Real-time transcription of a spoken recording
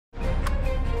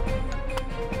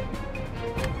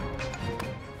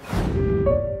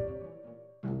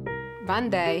One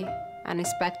day,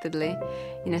 unexpectedly,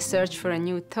 in a search for a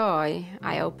new toy,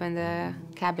 I opened a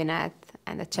cabinet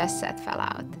and a chess set fell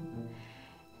out.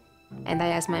 And I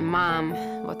asked my mom,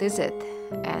 what is it?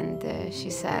 And she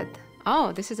said,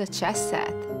 oh, this is a chess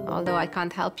set, although I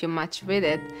can't help you much with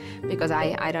it because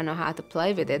I don't know how to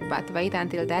play with it, but wait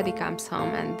until Daddy comes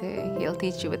home and he'll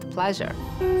teach you with pleasure.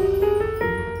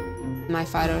 My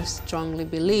father strongly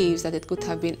believes that it could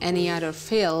have been any other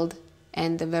field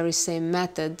and the very same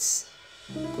methods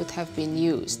could have been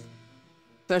used.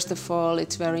 First of all,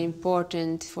 it's very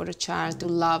important for the child to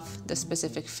love the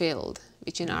specific field,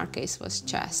 which in our case was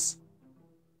chess.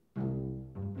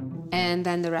 And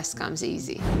then the rest comes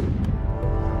easy.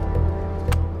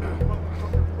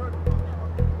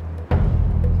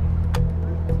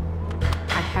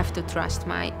 I have to trust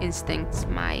my instincts,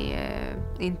 my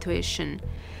intuition.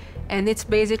 And it's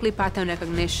basically pattern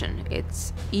recognition.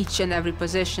 It's each and every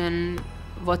position,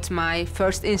 what's my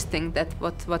first instinct,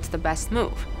 what's the best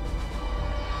move.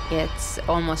 It's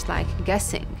almost like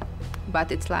guessing,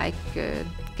 but it's like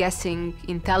guessing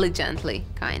intelligently,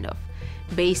 kind of,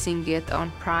 basing it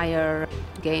on prior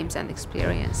games and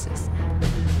experiences.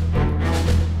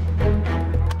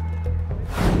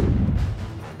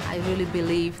 I really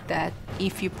believe that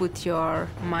if you put your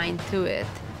mind to it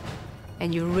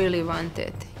and you really want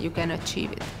it, you can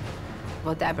achieve it,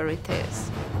 whatever it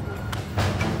is.